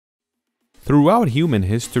Throughout human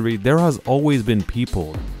history, there has always been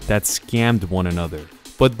people that scammed one another.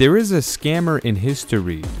 But there is a scammer in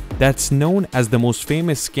history that's known as the most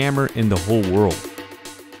famous scammer in the whole world.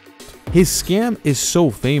 His scam is so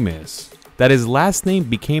famous that his last name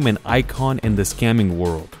became an icon in the scamming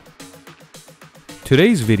world.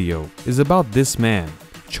 Today's video is about this man,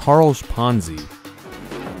 Charles Ponzi.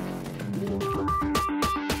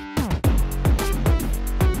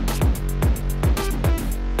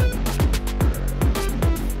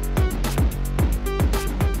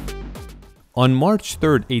 On March 3,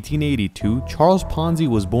 1882, Charles Ponzi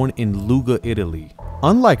was born in Lucca, Italy.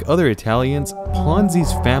 Unlike other Italians,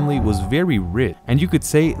 Ponzi's family was very rich, and you could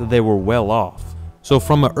say they were well off. So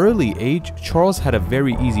from an early age, Charles had a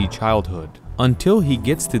very easy childhood, until he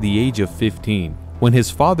gets to the age of 15, when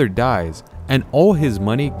his father dies, and all his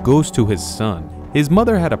money goes to his son. His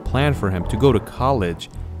mother had a plan for him to go to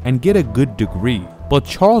college and get a good degree. But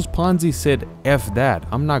Charles Ponzi said, F that,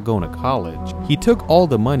 I'm not going to college. He took all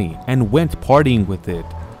the money and went partying with it,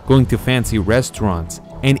 going to fancy restaurants,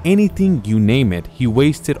 and anything you name it, he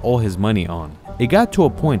wasted all his money on. It got to a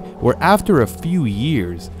point where after a few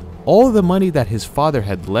years, all the money that his father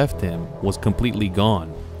had left him was completely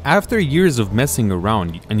gone. After years of messing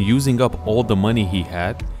around and using up all the money he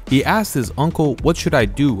had, he asked his uncle, what should I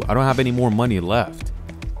do? I don't have any more money left.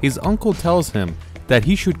 His uncle tells him that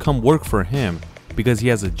he should come work for him because he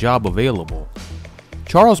has a job available.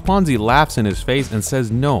 Charles Ponzi laughs in his face and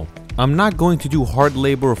says, no, I'm not going to do hard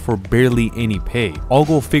labor for barely any pay. I'll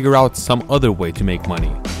go figure out some other way to make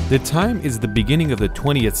money. The time is the beginning of the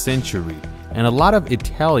 20th century, and a lot of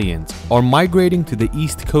Italians are migrating to the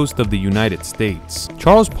east coast of the United States.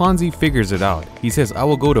 Charles Ponzi figures it out. He says, I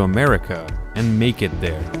will go to America and make it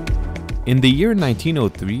there. In the year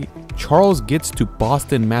 1903, Charles gets to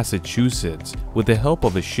Boston, Massachusetts with the help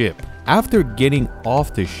of a ship. After getting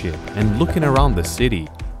off the ship and looking around the city,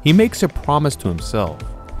 he makes a promise to himself.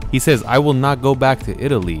 He says, I will not go back to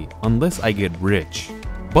Italy unless I get rich.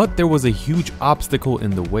 But there was a huge obstacle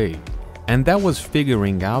in the way, and that was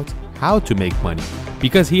figuring out how to make money,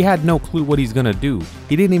 because he had no clue what he's gonna do.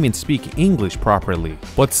 He didn't even speak English properly.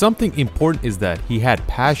 But something important is that he had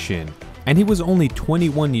passion, and he was only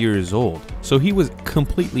 21 years old, so he was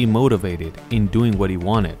completely motivated in doing what he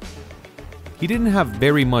wanted. He didn't have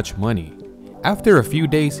very much money. After a few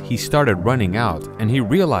days, he started running out, and he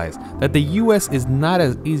realized that the US is not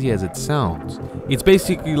as easy as it sounds. It's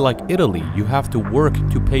basically like Italy. You have to work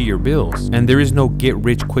to pay your bills, and there is no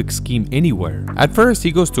get-rich-quick scheme anywhere. At first,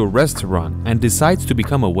 he goes to a restaurant and decides to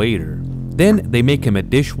become a waiter. Then they make him a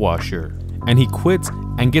dishwasher, and he quits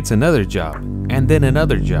and gets another job, and then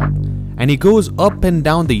another job. And he goes up and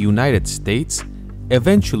down the United States.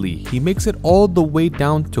 Eventually, he makes it all the way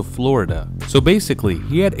down to Florida. So basically,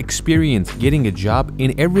 he had experience getting a job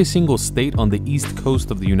in every single state on the east coast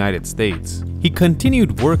of the United States. He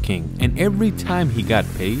continued working, and every time he got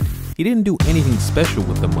paid, he didn't do anything special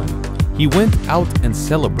with the money. He went out and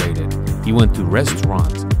celebrated. He went to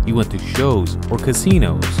restaurants, he went to shows or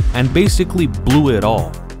casinos, and basically blew it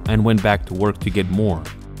all and went back to work to get more.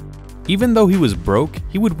 Even though he was broke,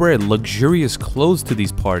 he would wear luxurious clothes to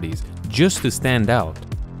these parties just to stand out.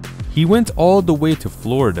 He went all the way to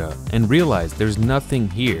Florida and realized there's nothing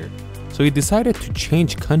here, so he decided to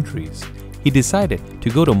change countries. He decided to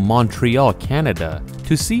go to Montreal, Canada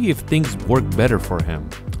to see if things work better for him.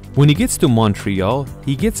 When he gets to Montreal,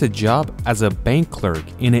 he gets a job as a bank clerk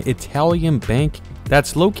in an Italian bank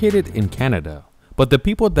that's located in Canada. But the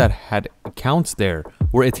people that had accounts there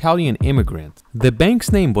were Italian immigrants. The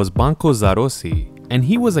bank's name was Banco Zarossi, and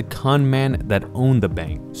he was a con man that owned the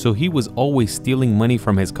bank, so he was always stealing money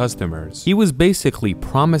from his customers. He was basically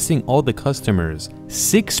promising all the customers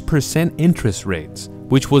 6% interest rates,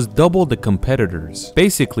 which was double the competitors.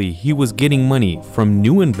 Basically, he was getting money from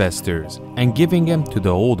new investors and giving them to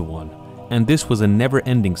the old one, and this was a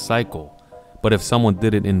never-ending cycle. But if someone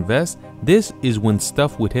didn't invest, this is when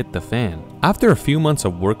stuff would hit the fan. After a few months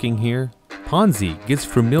of working here, Ponzi gets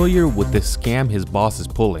familiar with the scam his boss is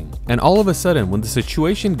pulling. And all of a sudden, when the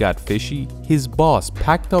situation got fishy, his boss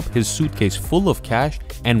packed up his suitcase full of cash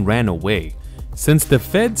and ran away. Since the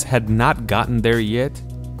feds had not gotten there yet,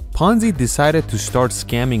 Ponzi decided to start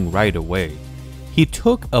scamming right away. He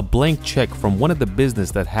took a blank check from one of the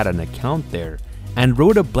business that had an account there and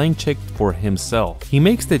wrote a blank check for himself. He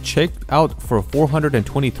makes the check out for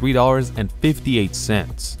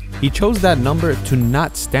 $423.58. He chose that number to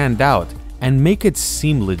not stand out and make it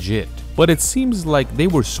seem legit. But it seems like they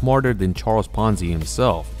were smarter than Charles Ponzi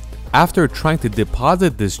himself. After trying to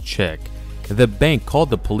deposit this check, the bank called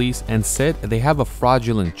the police and said they have a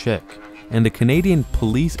fraudulent check. and the Canadian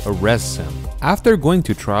police arrests him. After going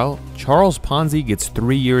to trial, Charles Ponzi gets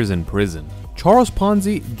 3 years in prison. Charles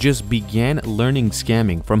Ponzi just began learning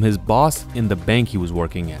scamming from his boss in the bank he was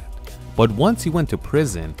working at. But once he went to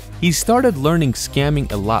prison, he started learning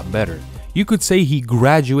scamming a lot better. You could say he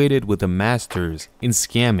graduated with a master's in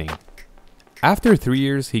scamming. After 3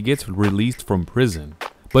 years, he gets released from prison.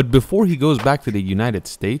 But before he goes back to the United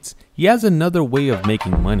States, he has another way of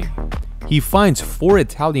making money. He finds 4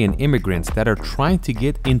 Italian immigrants that are trying to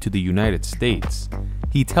get into the United States.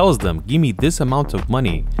 He tells them, "Give me this amount of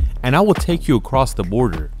money and I will take you across the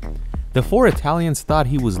border." The 4 Italians thought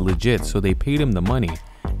he was legit, so they paid him the money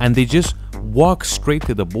and they just walk straight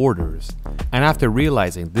to the borders. And after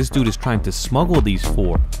realizing this dude is trying to smuggle these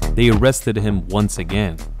 4, they arrested him once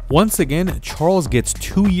again. Once again, Charles gets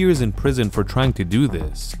 2 years in prison for trying to do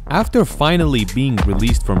this. After finally being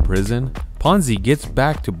released from prison, Ponzi gets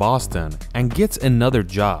back to Boston and gets another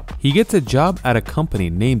job. He gets a job at a company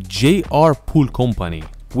named J.R. Pool Company,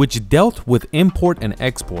 which dealt with import and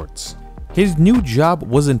exports. His new job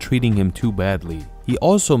wasn't treating him too badly. He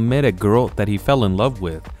also met a girl that he fell in love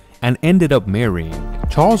with and ended up marrying.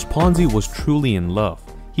 Charles Ponzi was truly in love.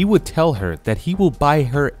 He would tell her that he will buy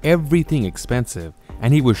her everything expensive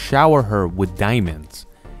and he would shower her with diamonds.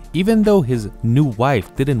 Even though his new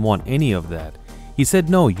wife didn't want any of that, he said,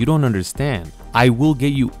 "No, you don't understand. I will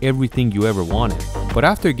get you everything you ever wanted." But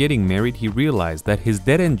after getting married, he realized that his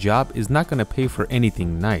dead-end job is not going to pay for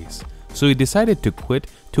anything nice. So he decided to quit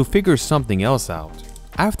to figure something else out.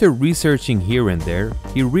 After researching here and there,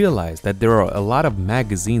 he realized that there are a lot of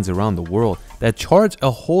magazines around the world that charge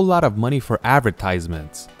a whole lot of money for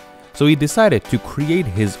advertisements. So he decided to create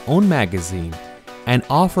his own magazine and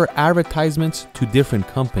offer advertisements to different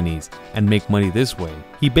companies and make money this way.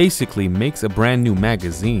 He basically makes a brand new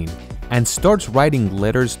magazine and starts writing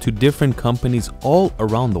letters to different companies all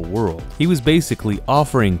around the world. He was basically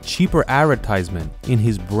offering cheaper advertisement in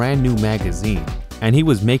his brand new magazine, and he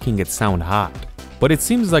was making it sound hot. But it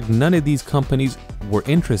seems like none of these companies were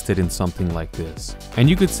interested in something like this. And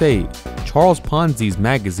you could say Charles Ponzi's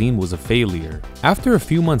magazine was a failure. After a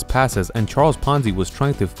few months passes and Charles Ponzi was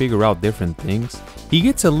trying to figure out different things, he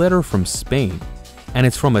gets a letter from Spain, and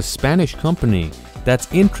it's from a Spanish company that's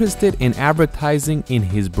interested in advertising in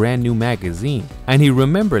his brand new magazine. And he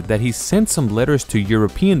remembered that he sent some letters to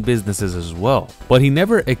European businesses as well, but he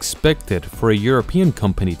never expected for a European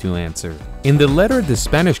company to answer. In the letter the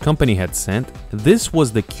Spanish company had sent, this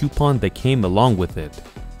was the coupon that came along with it.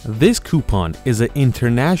 This coupon is an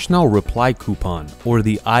international reply coupon, or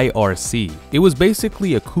the IRC. It was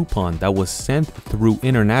basically a coupon that was sent through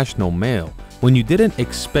international mail when you didn't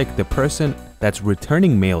expect the person that's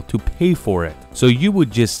returning mail to pay for it. So you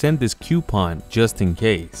would just send this coupon just in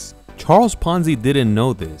case. Charles Ponzi didn't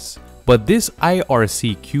know this, but this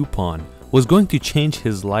IRC coupon was going to change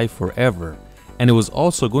his life forever, and it was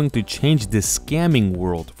also going to change the scamming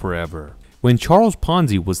world forever. When Charles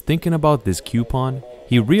Ponzi was thinking about this coupon,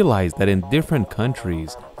 he realized that in different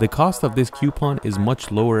countries, the cost of this coupon is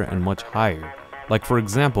much lower and much higher. Like for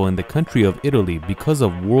example, in the country of Italy, because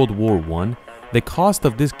of World War I, the cost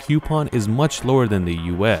of this coupon is much lower than the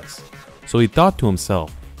US. So he thought to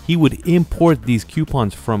himself, he would import these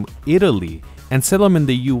coupons from Italy and sell them in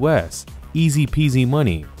the US. Easy peasy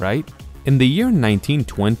money, right? In the year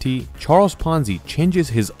 1920, Charles Ponzi changes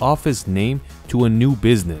his office name to a new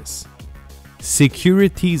business,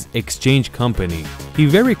 Securities Exchange Company. He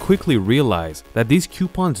very quickly realized that these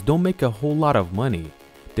coupons don't make a whole lot of money.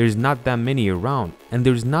 There's not that many around, and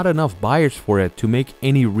there's not enough buyers for it to make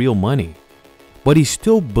any real money. But he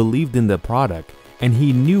still believed in the product, and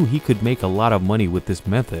he knew he could make a lot of money with this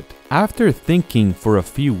method. After thinking for a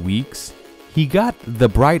few weeks, he got the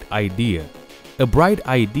bright idea. A bright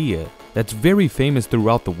idea that's very famous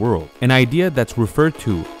throughout the world. An idea that's referred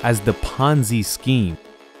to as the Ponzi scheme.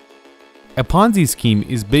 A Ponzi scheme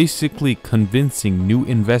is basically convincing new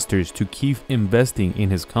investors to keep investing in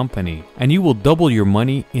his company, and you will double your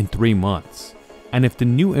money in 3 months. And if the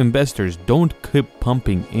new investors don't keep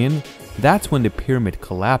pumping in, that's when the pyramid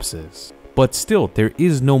collapses. But still, there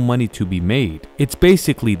is no money to be made. It's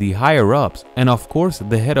basically the higher ups, and of course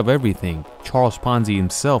the head of everything, Charles Ponzi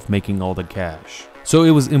himself, making all the cash. So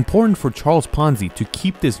it was important for Charles Ponzi to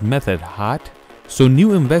keep this method hot, so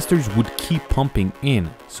new investors would keep pumping in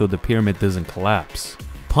so the pyramid doesn't collapse.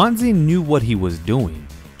 Ponzi knew what he was doing.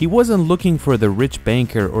 He wasn't looking for the rich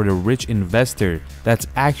banker or the rich investor that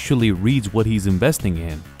actually reads what he's investing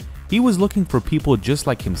in. He was looking for people just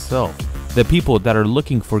like himself, the people that are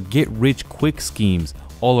looking for get-rich-quick schemes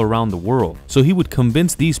all around the world. So he would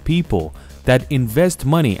convince these people that invest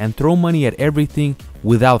money and throw money at everything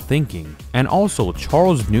without thinking. And also,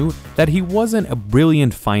 Charles knew that he wasn't a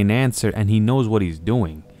brilliant financier and he knows what he's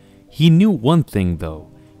doing. He knew one thing though.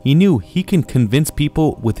 He knew he can convince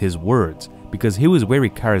people with his words because he was very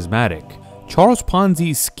charismatic. Charles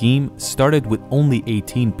Ponzi's scheme started with only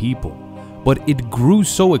 18 people, but it grew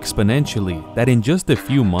so exponentially that in just a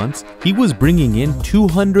few months, he was bringing in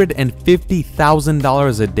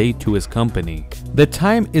 $250,000 a day to his company. The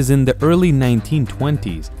time is in the early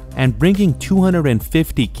 1920s, and bringing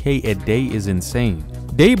 $250K a day is insane.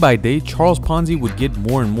 Day by day, Charles Ponzi would get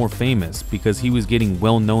more and more famous because he was getting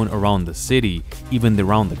well known around the city, even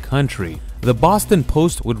around the country. The Boston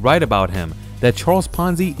Post would write about him that Charles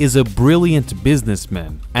Ponzi is a brilliant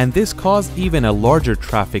businessman, and this caused even a larger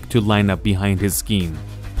traffic to line up behind his scheme.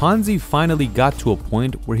 Ponzi finally got to a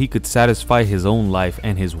point where he could satisfy his own life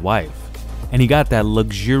and his wife, and he got that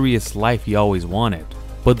luxurious life he always wanted.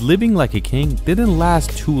 But living like a king didn't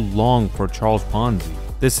last too long for Charles Ponzi.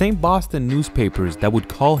 The same Boston newspapers that would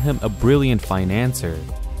call him a brilliant financier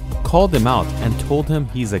called him out and told him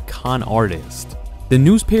he's a con artist. The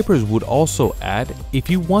newspapers would also add,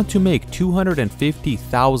 if you want to make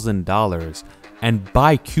 $250,000 and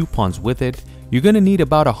buy coupons with it, you're gonna need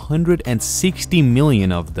about 160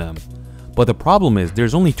 million of them. But the problem is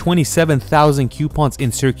there's only 27,000 coupons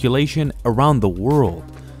in circulation around the world.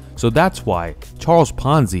 So that's why Charles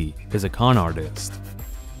Ponzi is a con artist.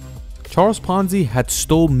 Charles Ponzi had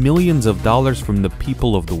stole millions of dollars from the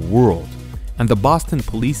people of the world, and the Boston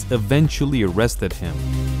police eventually arrested him.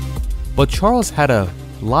 But Charles had a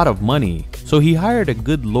lot of money, so he hired a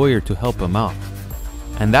good lawyer to help him out.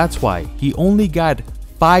 And that's why he only got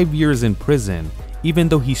 5 years in prison, even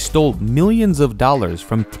though he stole millions of dollars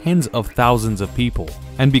from tens of thousands of people.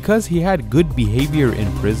 And because he had good behavior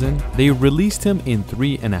in prison, they released him in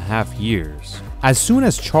 3.5 years. As soon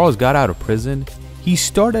as Charles got out of prison, he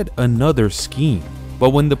started another scheme.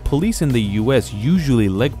 But when the police in the US usually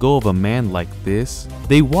let go of a man like this,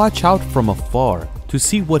 they watch out from afar to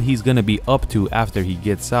see what he's gonna be up to after he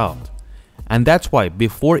gets out. And that's why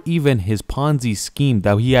before even his Ponzi scheme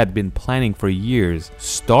that he had been planning for years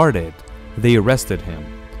started, they arrested him.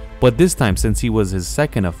 But this time, since he was his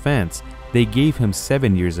second offense, they gave him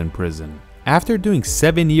 7 years in prison. After doing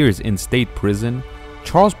 7 years in state prison,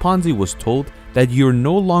 Charles Ponzi was told that you're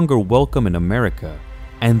no longer welcome in America,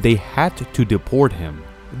 and they had to deport him.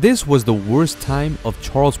 This was the worst time of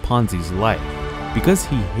Charles Ponzi's life because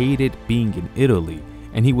he hated being in Italy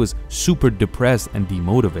and he was super depressed and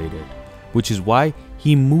demotivated, which is why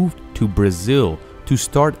he moved to Brazil to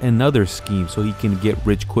start another scheme so he can get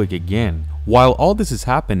rich quick again. While all this is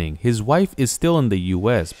happening, his wife is still in the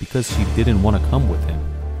US because she didn't want to come with him.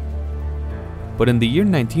 But in the year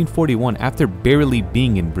 1941, after barely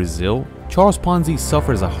being in Brazil, Charles Ponzi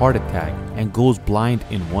suffers a heart attack and goes blind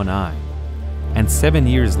in one eye. And 7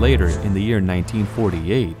 years later, in the year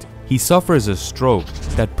 1948, he suffers a stroke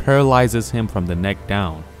that paralyzes him from the neck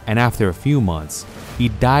down. And after a few months, he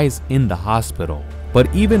dies in the hospital.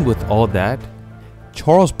 But even with all that,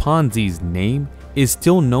 Charles Ponzi's name is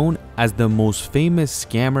still known as the most famous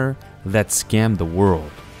scammer that scammed the world.